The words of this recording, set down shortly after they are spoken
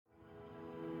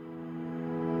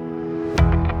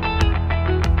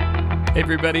Hey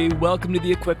everybody, welcome to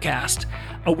the Equipcast,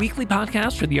 a weekly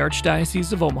podcast for the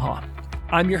Archdiocese of Omaha.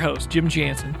 I'm your host, Jim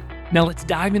Jansen. Now let's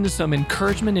dive into some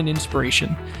encouragement and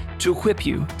inspiration to equip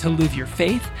you to live your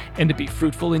faith and to be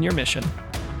fruitful in your mission.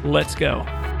 Let's go.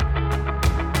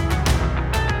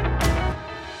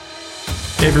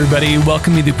 Hey everybody,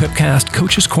 welcome to the Equipcast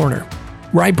Coach's Corner,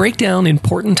 where I break down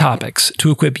important topics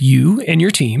to equip you and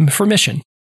your team for mission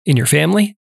in your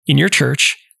family, in your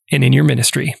church, and in your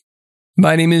ministry.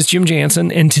 My name is Jim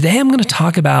Jansen, and today I'm going to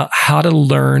talk about how to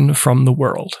learn from the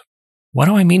world. What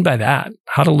do I mean by that?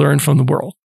 How to learn from the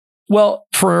world? Well,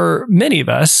 for many of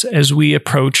us, as we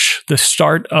approach the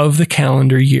start of the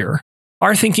calendar year,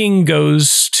 our thinking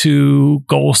goes to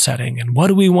goal setting and what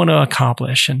do we want to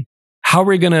accomplish and how are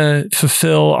we going to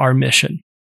fulfill our mission?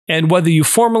 And whether you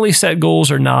formally set goals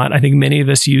or not, I think many of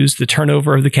us use the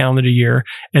turnover of the calendar year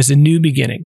as a new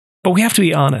beginning. But we have to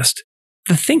be honest.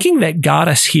 The thinking that got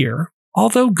us here,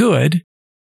 although good,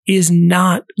 is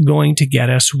not going to get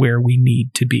us where we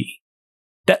need to be.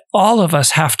 That all of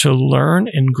us have to learn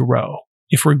and grow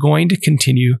if we're going to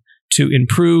continue to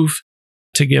improve,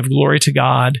 to give glory to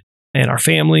God and our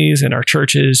families and our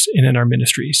churches and in our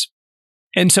ministries.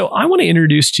 And so I want to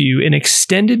introduce to you an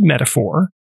extended metaphor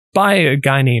by a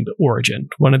guy named Origen,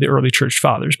 one of the early church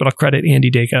fathers, but I'll credit Andy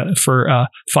Dacre for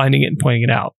finding it and pointing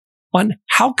it out, on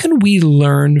how can we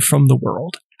learn from the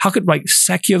world? How could,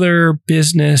 secular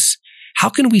business, how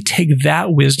can we take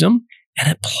that wisdom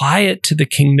and apply it to the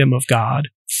kingdom of God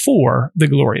for the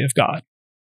glory of God?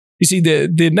 You see,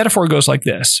 the metaphor goes like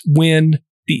this. When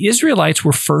the Israelites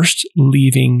were first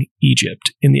leaving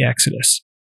Egypt in the Exodus,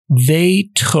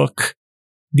 they took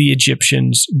the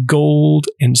Egyptians gold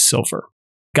and silver.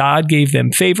 God gave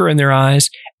them favor in their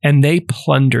eyes, and they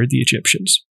plundered the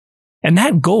Egyptians. And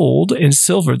that gold and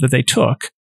silver that they took,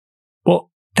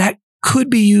 well, that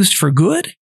could be used for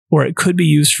good, or it could be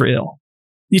used for ill.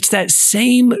 It's that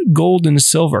same gold and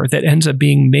silver that ends up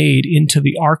being made into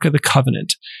the Ark of the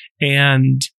Covenant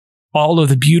and all of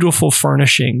the beautiful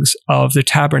furnishings of the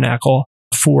tabernacle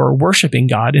for worshiping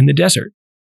God in the desert.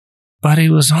 But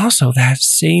it was also that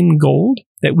same gold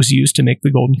that was used to make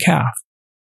the golden calf.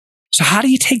 So how do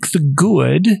you take the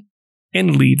good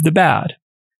and leave the bad?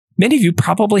 Many of you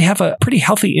probably have a pretty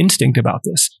healthy instinct about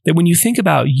this, that when you think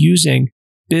about using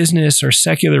business or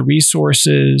secular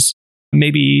resources,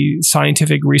 maybe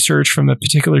scientific research from a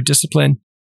particular discipline,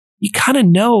 you kind of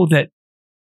know that,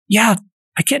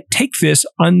 I can't take this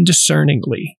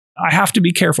undiscerningly. I have to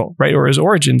be careful, right? Or as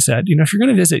Origen said, if you're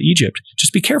going to visit Egypt,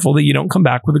 just be careful that you don't come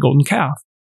back with a golden calf.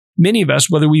 Many of us,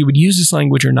 whether we would use this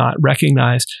language or not,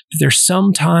 recognize that there's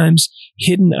sometimes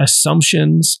hidden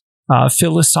assumptions,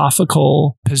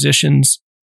 philosophical positions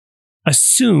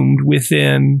assumed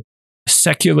within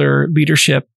secular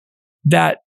leadership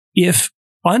that, if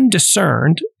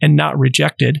undiscerned and not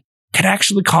rejected, could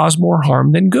actually cause more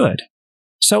harm than good.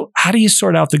 So how do you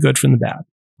sort out the good from the bad?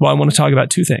 Well, I want to talk about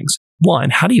two things.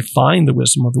 One, how do you find the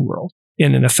wisdom of the world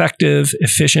in an effective,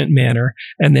 efficient manner?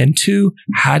 And then two,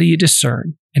 how do you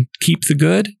discern and keep the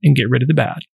good and get rid of the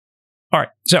bad? All right,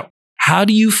 so how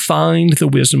do you find the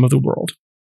wisdom of the world?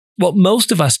 Well,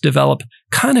 most of us develop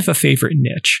kind of a favorite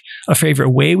niche, a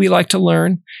favorite way we like to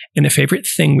learn, and a favorite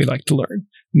thing we like to learn.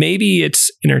 Maybe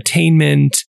it's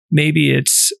entertainment, maybe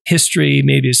it's history,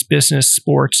 maybe it's business,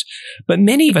 sports, but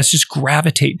many of us just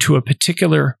gravitate to a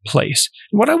particular place.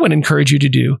 And what I want to encourage you to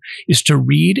do is to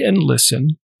read and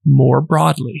listen more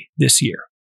broadly this year.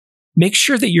 Make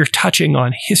sure that you're touching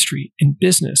on history and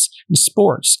business and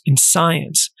sports and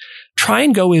science. Try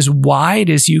and go as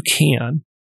wide as you can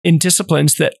in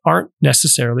disciplines that aren't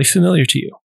necessarily familiar to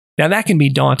you. Now, that can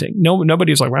be daunting.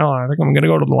 Nobody's like, well, I think I'm going to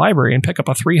go to the library and pick up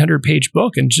a 300-page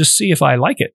book and just see if I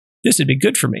like it. This would be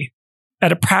good for me.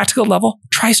 At a practical level,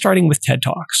 try starting with TED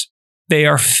Talks. They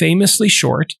are famously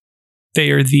short. They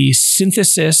are the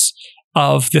synthesis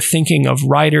of the thinking of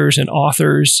writers and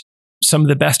authors, some of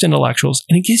the best intellectuals,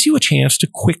 and it gives you a chance to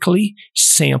quickly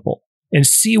sample and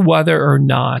see whether or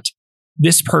not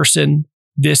this person,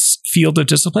 this field of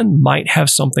discipline might have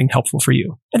something helpful for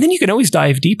you. And then you can always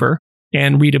dive deeper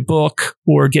and read a book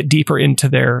or get deeper into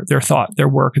their thought, their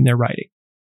work, and their writing.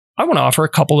 I want to offer a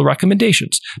couple of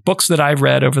recommendations, books that I've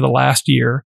read over the last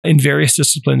year in various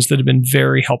disciplines that have been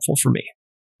very helpful for me.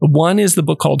 One is the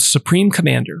book called Supreme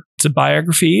Commander. It's a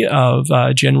biography of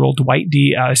General Dwight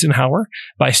D. Eisenhower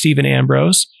by Stephen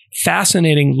Ambrose.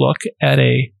 Fascinating look at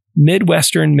a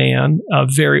Midwestern man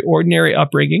of very ordinary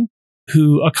upbringing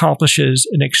who accomplishes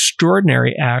an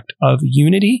extraordinary act of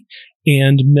unity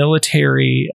and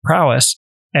military prowess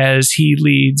as he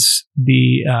leads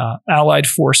the Allied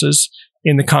forces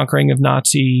in the conquering of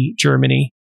Nazi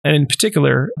Germany and in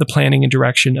particular, the planning and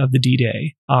direction of the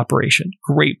D-Day operation.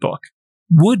 Great book.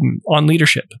 Wooden on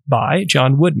Leadership by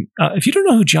John Wooden. If you don't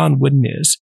know who John Wooden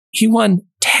is, he won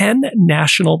 10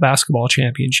 national basketball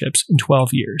championships in 12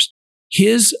 years.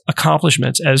 His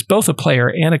accomplishments as both a player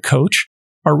and a coach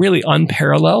are really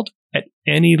unparalleled at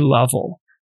any level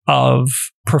of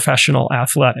professional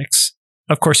athletics.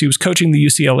 Of course, he was coaching the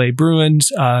UCLA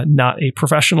Bruins, not a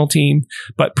professional team,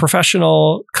 but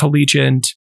professional, collegiate.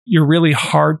 You're really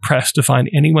hard-pressed to find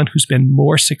anyone who's been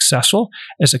more successful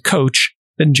as a coach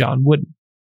than John Wooden.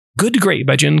 Good to Great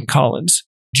by Jim Collins.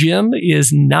 Jim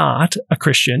is not a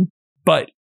Christian,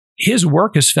 but his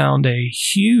work has found a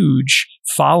huge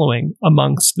following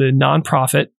amongst the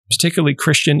nonprofit, particularly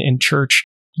Christian and church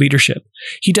leadership.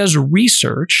 He does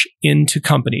research into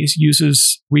companies,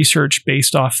 uses research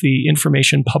based off the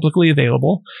information publicly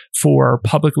available for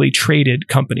publicly traded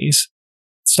companies,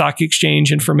 stock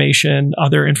exchange information,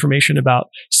 other information about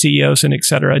CEOs and et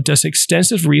cetera, does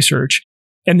extensive research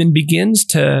and then begins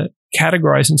to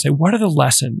categorize and say, what are the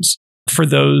lessons for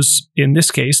those, in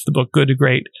this case, the book Good to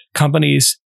Great,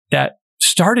 companies that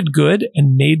started good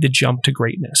and made the jump to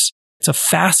greatness. It's a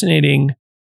fascinating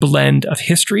blend of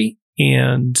history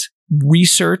and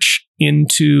research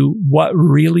into what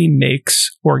really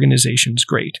makes organizations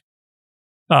great.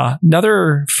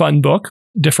 Another fun book,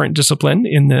 different discipline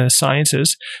in the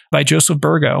sciences, by Joseph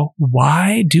Burgo,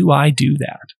 Why Do I Do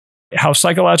That? How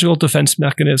Psychological Defense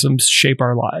Mechanisms Shape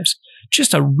Our Lives.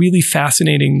 Just a really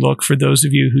fascinating look for those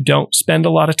of you who don't spend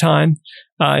a lot of time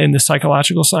in the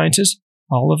psychological sciences.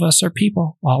 All of us are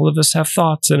people. All of us have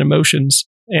thoughts and emotions.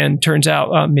 And turns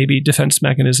out maybe defense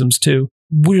mechanisms too.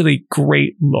 Really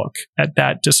great look at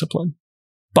that discipline.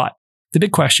 But the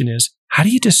big question is, how do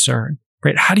you discern,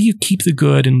 right? How do you keep the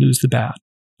good and lose the bad?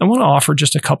 I want to offer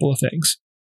just a couple of things.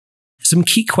 Some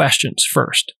key questions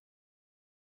first.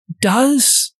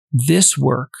 Does this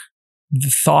work,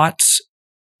 the thoughts,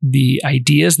 the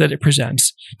ideas that it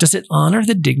presents, does it honor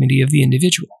the dignity of the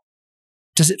individual?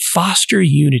 Does it foster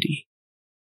unity?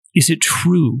 Is it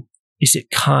true? Is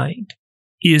it kind?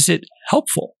 Is it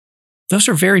helpful? Those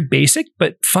are very basic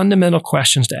but fundamental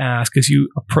questions to ask as you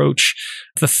approach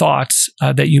the thoughts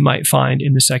that you might find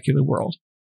in the secular world.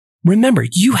 Remember,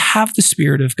 you have the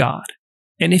Spirit of God.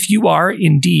 And if you are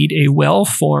indeed a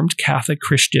well-formed Catholic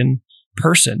Christian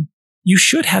person, you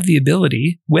should have the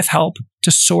ability, with help,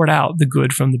 to sort out the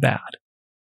good from the bad.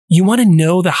 You want to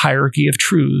know the hierarchy of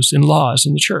truths and laws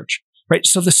in the church, right?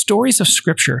 So the stories of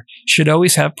Scripture should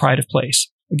always have pride of place.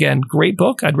 Again, great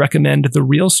book. I'd recommend The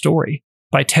Real Story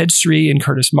by Ted Sri and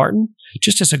Curtis Martin,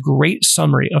 just as a great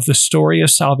summary of the story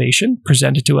of salvation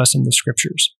presented to us in the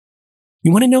Scriptures.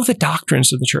 You want to know the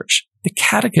doctrines of the church. The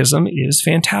Catechism is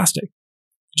fantastic.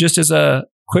 Just as a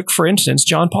quick, for instance,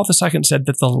 John Paul II said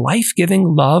that the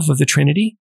life-giving love of the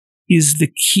Trinity is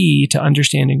the key to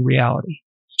understanding reality.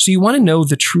 So you want to know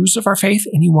the truths of our faith,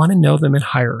 and you want to know them in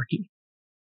hierarchy.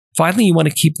 Finally, you want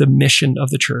to keep the mission of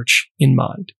the church in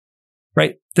mind,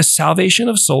 right? The salvation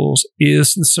of souls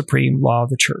is the supreme law of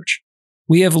the church.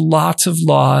 We have lots of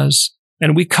laws,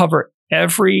 and we cover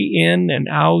every in and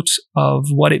out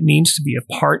of what it means to be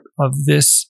a part of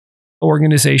this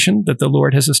organization that the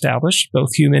Lord has established,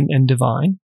 both human and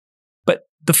divine. But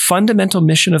the fundamental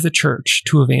mission of the church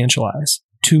to evangelize,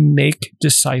 to make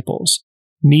disciples,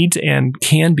 needs and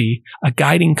can be a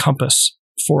guiding compass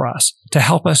for us to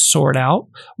help us sort out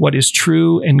what is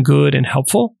true and good and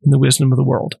helpful in the wisdom of the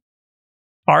world.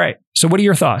 All right, so what are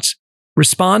your thoughts?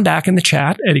 Respond back in the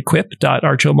chat at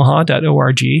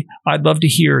equip.archomaha.org. I'd love to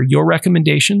hear your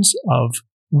recommendations of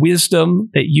wisdom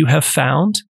that you have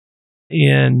found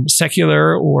in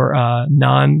secular or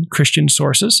non-Christian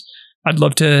sources. I'd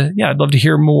love to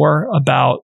hear more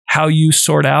about how you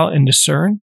sort out and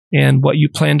discern and what you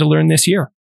plan to learn this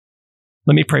year.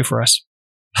 Let me pray for us.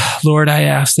 Lord, I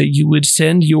ask that you would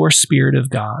send your Spirit of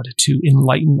God to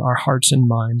enlighten our hearts and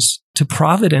minds, to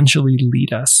providentially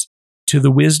lead us to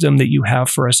the wisdom that you have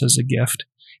for us as a gift,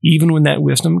 even when that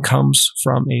wisdom comes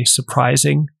from a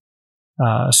surprising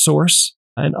source,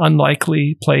 an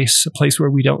unlikely place, a place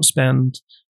where we don't spend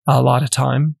a lot of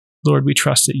time. Lord, we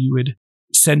trust that you would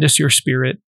send us your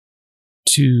Spirit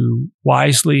to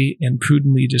wisely and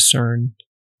prudently discern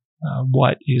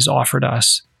what is offered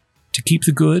us, to keep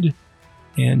the good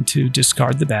and to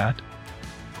discard the bad.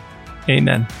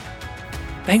 Amen.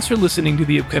 Thanks for listening to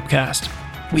the Equipcast.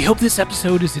 We hope this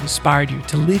episode has inspired you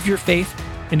to live your faith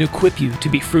and equip you to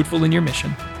be fruitful in your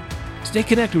mission. Stay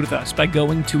connected with us by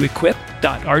going to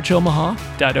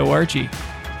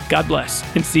equip.archomaha.org. God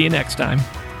bless, and see you next time.